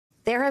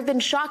There have been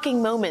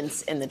shocking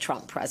moments in the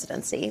Trump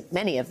presidency,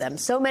 many of them,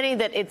 so many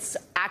that it's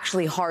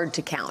actually hard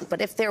to count.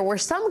 But if there were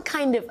some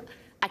kind of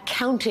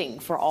accounting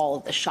for all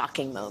of the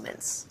shocking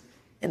moments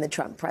in the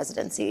Trump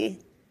presidency,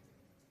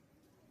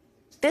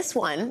 this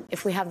one,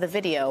 if we have the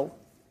video,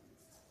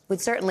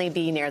 would certainly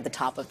be near the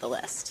top of the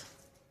list.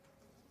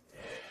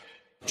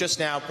 Just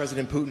now,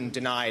 President Putin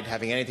denied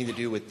having anything to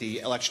do with the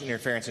election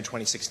interference in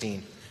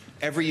 2016.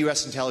 Every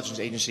U.S.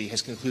 intelligence agency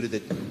has concluded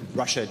that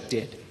Russia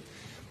did.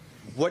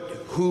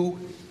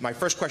 My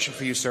first question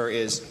for you, sir,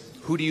 is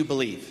who do you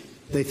believe?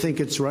 They think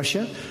it's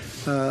Russia.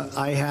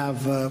 I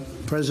have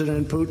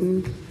President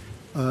Putin.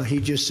 He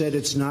just said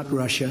it's not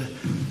Russia.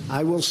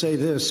 I will say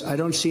this. I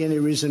don't see any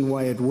reason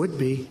why it would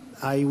be.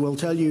 I will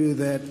tell you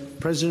that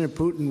President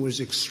Putin was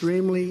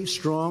extremely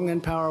strong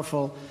and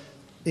powerful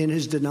in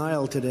his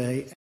denial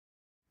today.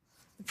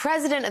 The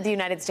President of the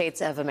United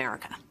States of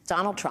America,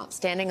 Donald Trump,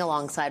 standing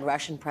alongside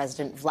Russian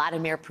President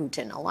Vladimir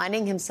Putin,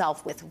 aligning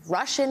himself with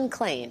Russian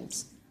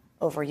claims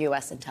over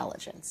U.S.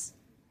 intelligence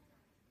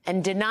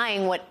and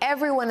denying what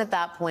everyone at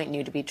that point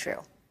knew to be true.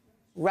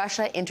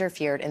 Russia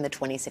interfered in the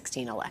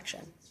 2016 election.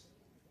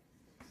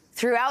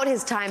 Throughout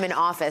his time in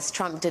office,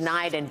 Trump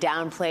denied and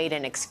downplayed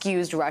and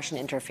excused Russian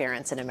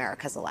interference in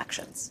America's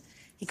elections.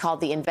 He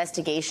called the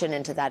investigation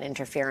into that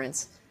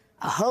interference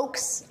a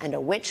hoax and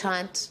a witch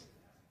hunt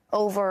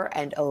over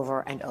and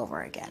over and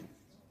over again.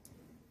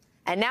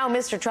 And now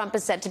Mr. Trump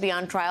is set to be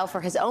on trial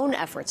for his own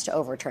efforts to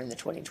overturn the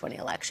 2020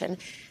 election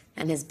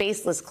and his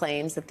baseless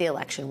claims that the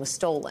election was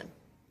stolen.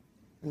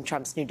 And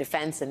Trump's new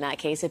defense in that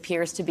case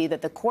appears to be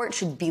that the court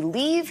should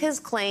believe his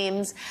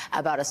claims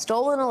about a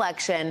stolen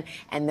election,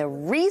 and the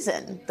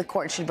reason the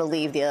court should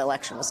believe the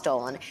election was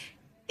stolen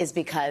is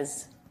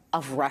because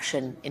of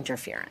Russian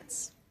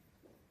interference.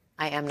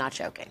 I am not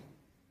joking.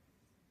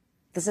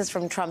 This is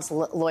from Trump's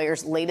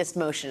lawyer's latest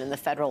motion in the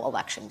federal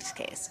elections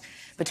case.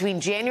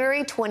 Between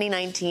January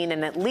 2019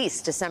 and at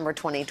least December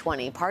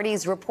 2020,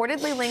 parties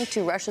reportedly linked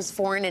to Russia's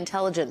Foreign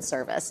Intelligence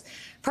Service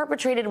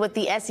perpetrated what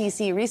the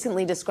SEC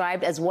recently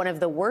described as one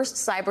of the worst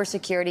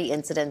cybersecurity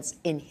incidents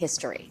in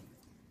history.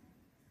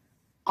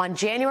 On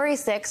January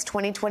 6,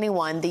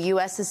 2021, the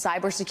U.S.'s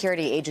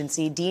cybersecurity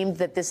agency deemed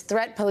that this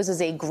threat poses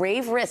a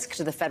grave risk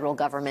to the federal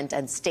government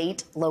and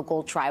state,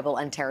 local, tribal,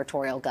 and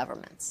territorial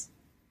governments.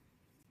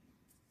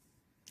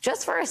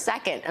 Just for a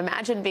second,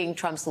 imagine being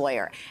Trump's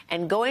lawyer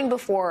and going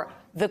before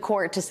the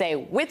court to say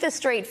with a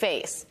straight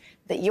face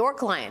that your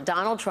client,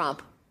 Donald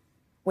Trump,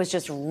 was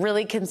just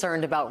really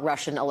concerned about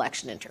Russian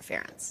election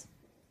interference.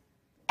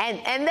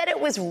 And that it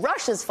was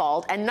Russia's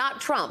fault and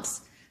not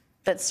Trump's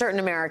that certain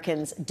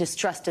Americans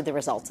distrusted the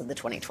results of the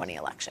 2020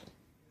 election.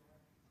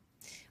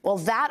 Well,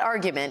 that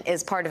argument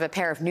is part of a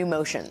pair of new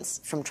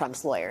motions from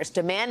Trump's lawyers,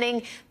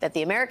 demanding that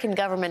the American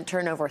government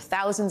turn over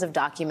thousands of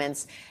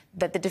documents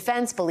that the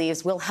defense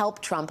believes will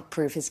help Trump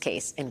prove his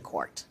case in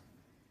court.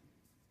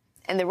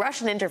 And the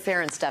Russian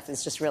interference stuff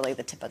is just really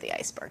the tip of the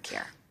iceberg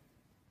here.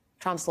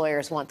 Trump's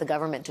lawyers want the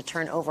government to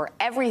turn over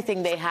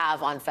everything they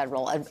have on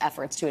federal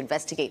efforts to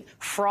investigate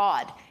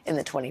fraud in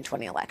the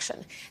 2020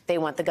 election. They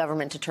want the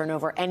government to turn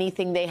over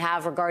anything they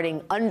have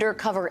regarding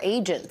undercover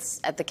agents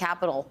at the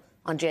Capitol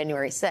on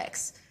January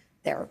 6th.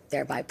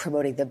 Thereby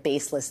promoting the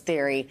baseless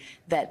theory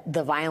that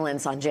the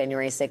violence on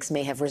January 6th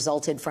may have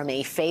resulted from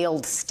a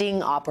failed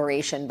sting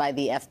operation by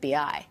the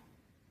FBI.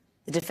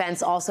 The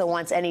defense also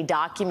wants any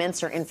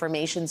documents or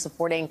information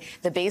supporting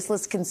the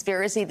baseless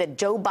conspiracy that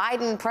Joe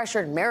Biden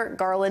pressured Merrick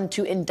Garland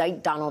to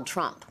indict Donald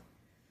Trump.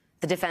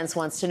 The defense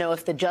wants to know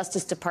if the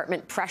Justice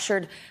Department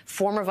pressured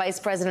former Vice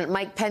President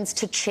Mike Pence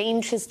to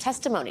change his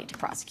testimony to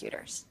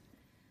prosecutors.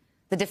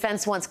 The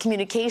defense wants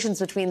communications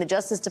between the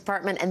Justice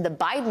Department and the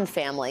Biden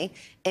family,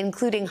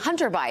 including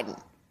Hunter Biden,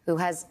 who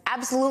has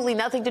absolutely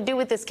nothing to do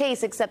with this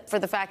case except for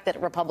the fact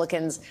that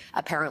Republicans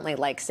apparently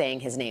like saying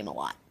his name a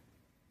lot.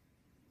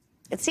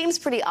 It seems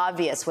pretty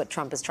obvious what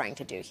Trump is trying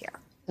to do here.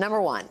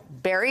 Number one,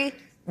 bury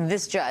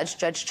this judge,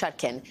 Judge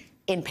Chutkan,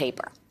 in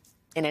paper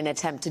in an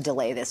attempt to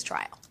delay this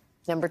trial.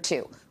 Number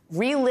two,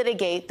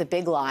 relitigate the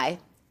big lie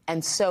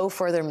and sow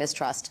further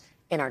mistrust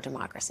in our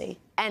democracy.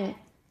 And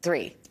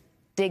three,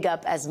 dig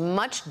up as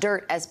much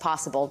dirt as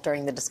possible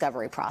during the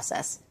discovery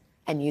process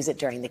and use it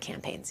during the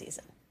campaign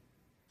season.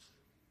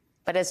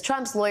 But as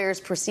Trump's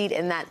lawyers proceed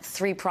in that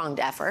three-pronged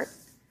effort,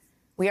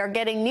 we are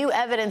getting new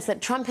evidence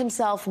that Trump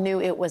himself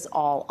knew it was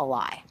all a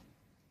lie.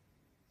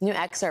 New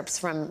excerpts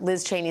from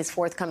Liz Cheney's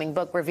forthcoming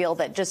book reveal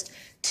that just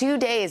 2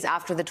 days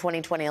after the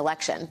 2020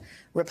 election,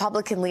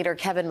 Republican leader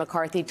Kevin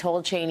McCarthy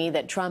told Cheney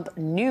that Trump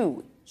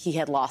knew he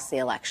had lost the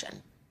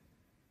election.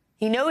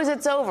 He knows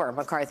it's over,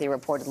 McCarthy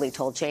reportedly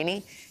told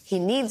Cheney. He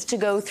needs to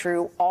go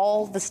through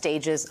all the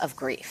stages of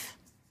grief.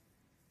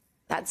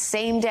 That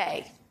same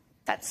day,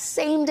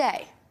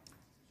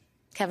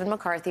 Kevin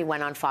McCarthy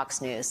went on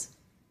Fox News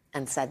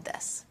and said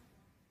this.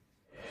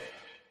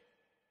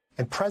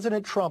 And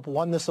President Trump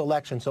won this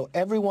election, so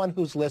everyone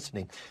who's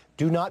listening,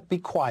 do not be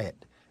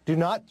quiet. Do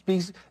not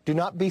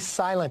be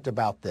silent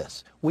about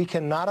this. We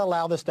cannot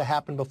allow this to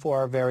happen before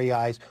our very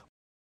eyes.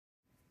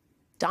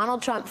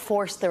 Donald Trump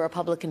forced the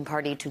Republican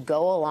Party to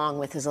go along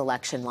with his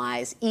election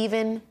lies,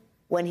 even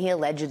when he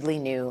allegedly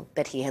knew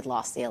that he had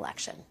lost the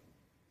election.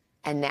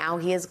 And now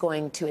he is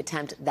going to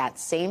attempt that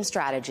same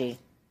strategy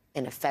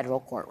in a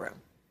federal courtroom.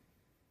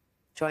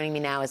 Joining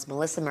me now is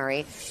Melissa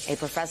Murray, a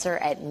professor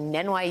at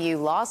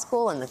NYU Law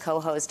School and the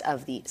co-host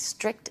of the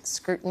Strict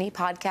Scrutiny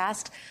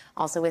podcast.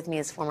 Also with me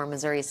is former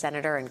Missouri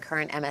Senator and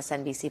current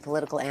MSNBC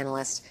political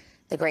analyst,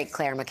 the great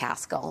Claire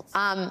McCaskill.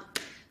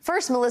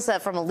 First, Melissa,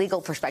 from a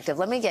legal perspective,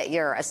 let me get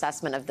your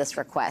assessment of this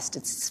request.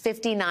 It's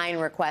 59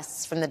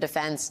 requests from the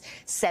defense,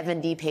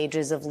 70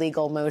 pages of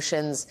legal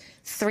motions,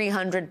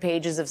 300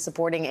 pages of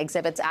supporting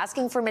exhibits,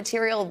 asking for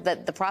material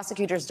that the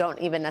prosecutors don't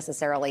even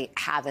necessarily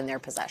have in their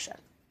possession.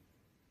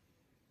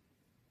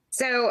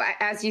 So,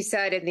 as you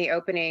said in the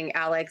opening,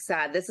 Alex,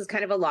 this is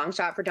kind of a long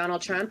shot for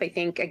Donald Trump. I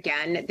think,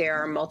 again, there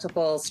are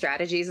multiple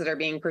strategies that are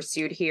being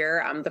pursued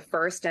here. The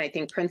first, and I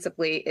think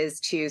principally, is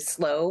to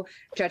slow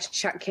Judge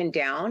Chutkan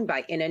down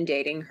by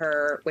inundating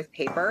her with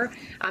paper.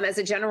 As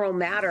a general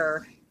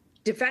matter,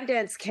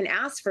 defendants can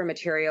ask for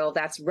material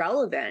that's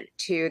relevant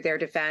to their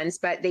defense,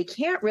 but they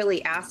can't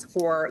really ask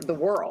for the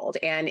world.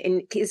 And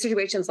in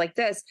situations like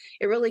this,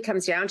 it really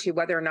comes down to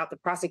whether or not the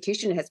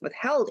prosecution has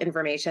withheld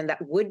information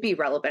that would be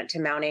relevant to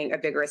mounting a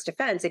vigorous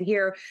defense. And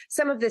here,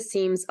 some of this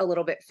seems a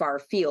little bit far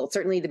field.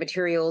 Certainly the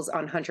materials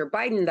on Hunter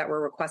Biden that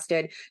were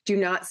requested do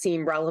not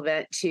seem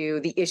relevant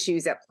to the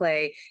issues at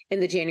play in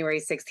the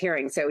January 6th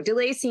hearing. So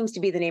delay seems to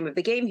be the name of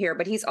the game here,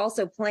 but he's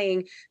also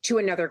playing to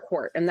another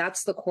court, and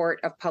that's the court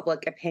of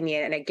public opinion.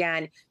 And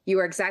again, you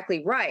are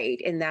exactly right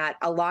in that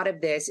a lot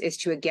of this is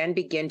to, again,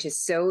 begin to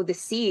sow the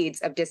seeds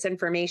of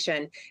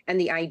disinformation and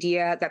the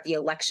idea that the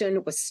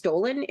election was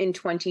stolen in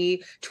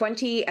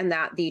 2020 and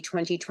that the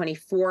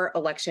 2024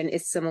 election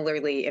is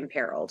similarly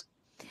imperiled.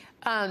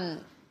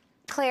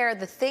 Claire,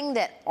 the thing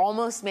that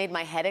almost made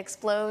my head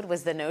explode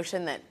was the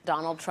notion that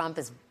Donald Trump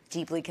is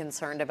deeply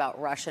concerned about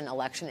Russian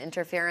election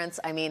interference.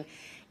 I mean,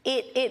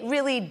 it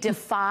really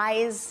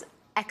defies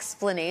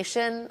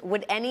explanation.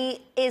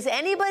 Is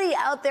anybody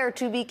out there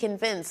to be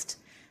convinced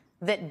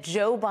that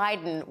Joe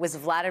Biden was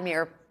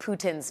Vladimir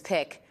Putin's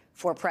pick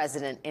for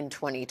president in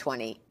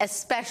 2020,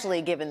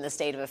 especially given the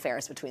state of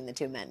affairs between the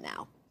two men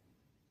now?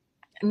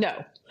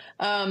 No,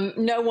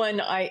 no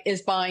one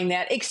is buying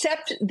that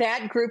except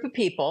that group of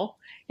people.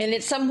 And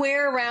it's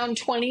somewhere around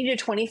 20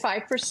 to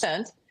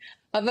 25%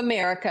 of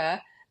America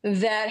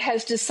that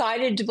has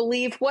decided to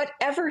believe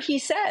whatever he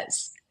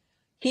says.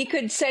 He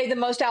could say the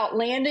most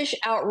outlandish,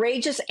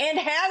 outrageous, and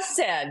has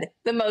said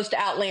the most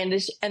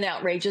outlandish and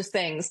outrageous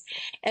things,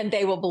 and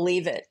they will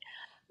believe it.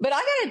 But I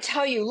got to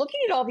tell you, looking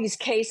at all these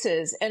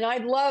cases, and I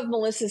love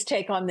Melissa's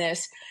take on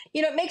this,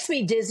 it makes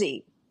me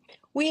dizzy.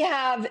 We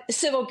have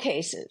civil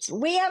cases.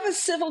 We have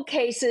civil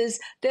cases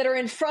that are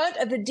in front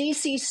of the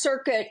D.C.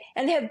 Circuit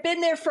and have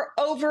been there for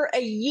over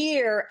a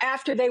year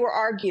after they were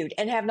argued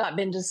and have not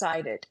been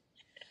decided,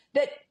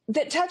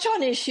 that touch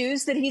on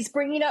issues that he's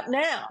bringing up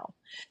now.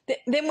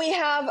 Then we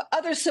have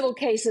other civil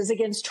cases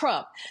against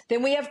Trump.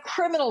 Then we have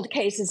criminal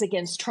cases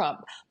against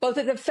Trump, both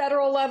at the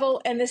federal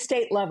level and the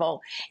state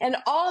level. And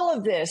all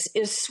of this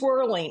is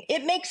swirling.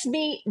 It makes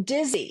me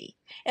dizzy.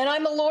 And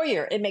I'm a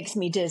lawyer. It makes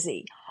me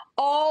dizzy.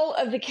 All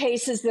of the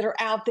cases that are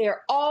out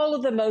there, all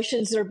of the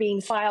motions that are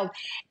being filed,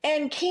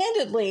 and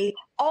candidly,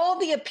 all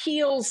the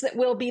appeals that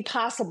will be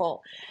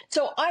possible.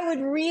 So I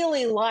would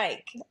really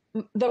like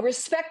the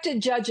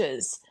respected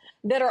judges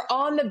that are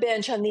on the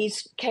bench on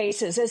these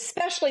cases,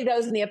 especially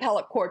those in the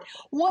appellate court,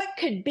 what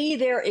could be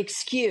their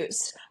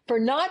excuse for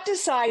not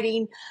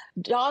deciding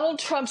Donald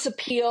Trump's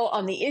appeal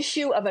on the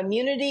issue of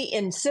immunity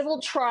in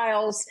civil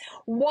trials?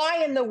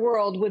 Why in the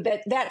world would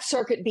that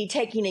circuit be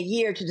taking a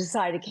year to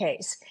decide a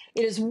case?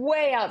 It is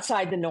way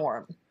outside the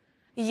norm.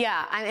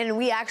 Yeah, and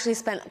we actually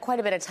spent quite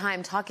a bit of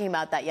time talking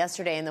about that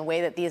yesterday in the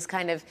way that these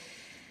kind of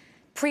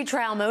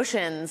pretrial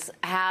motions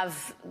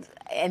have,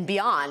 and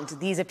beyond,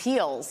 these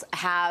appeals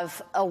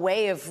have a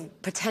way of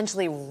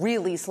potentially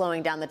really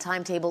slowing down the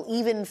timetable,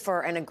 even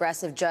for an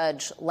aggressive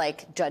judge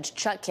like Judge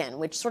Chutkan,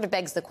 which sort of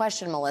begs the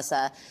question,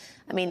 Melissa.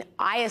 I mean,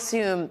 I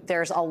assume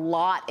there's a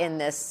lot in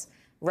this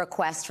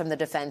request from the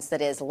defense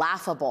that is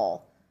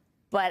laughable,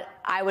 but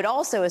I would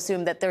also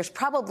assume that there's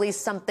probably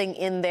something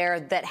in there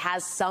that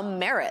has some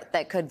merit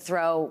that could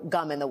throw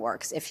gum in the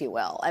works, if you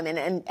will. I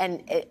mean,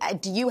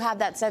 do you have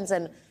that sense?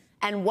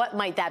 And what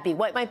might that be?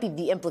 What might be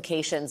the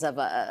implications of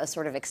a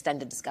sort of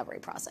extended discovery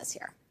process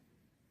here?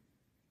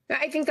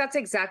 I think that's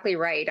exactly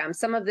right.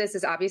 Some of this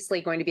is obviously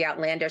going to be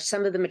outlandish.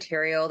 Some of the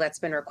material that's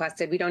been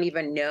requested, we don't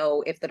even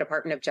know if the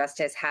Department of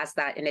Justice has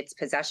that in its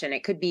possession.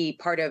 It could be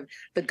part of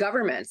the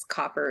government's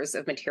coffers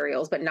of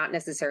materials, but not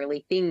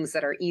necessarily things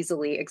that are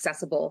easily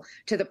accessible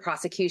to the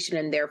prosecution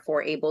and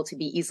therefore able to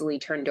be easily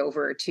turned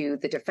over to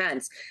the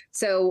defense.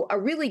 So a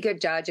really good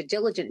judge, a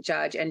diligent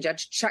judge, and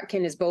Judge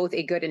Chutkan is both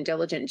a good and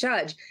diligent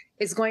judge,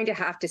 is going to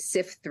have to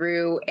sift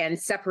through and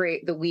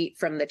separate the wheat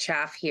from the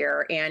chaff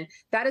here. And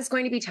that is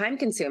going to be time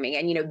consuming.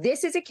 And,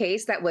 this is a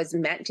case that was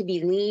meant to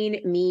be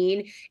lean,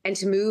 mean, and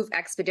to move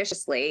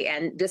expeditiously.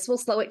 And this will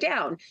slow it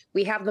down.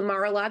 We have the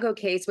Mar-a-Lago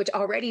case, which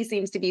already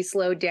seems to be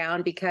slowed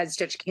down because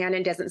Judge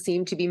Cannon doesn't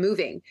seem to be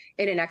moving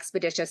in an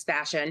expeditious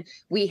fashion.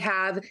 We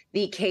have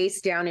the case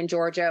down in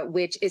Georgia,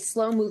 which is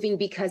slow moving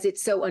because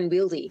it's so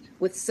unwieldy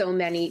with so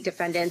many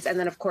defendants. And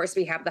then, of course,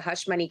 we have the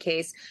hush money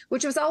case,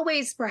 which was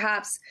always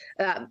perhaps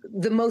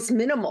the most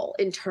minimal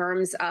in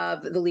terms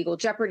of the legal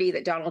jeopardy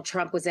that Donald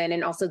Trump was in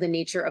and also the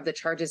nature of the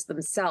charges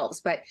themselves.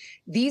 But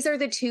these are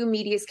the two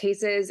meatiest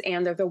cases,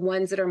 and they're the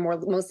ones that are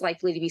most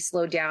likely to be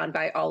slowed down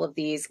by all of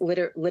these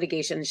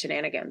litigation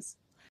shenanigans.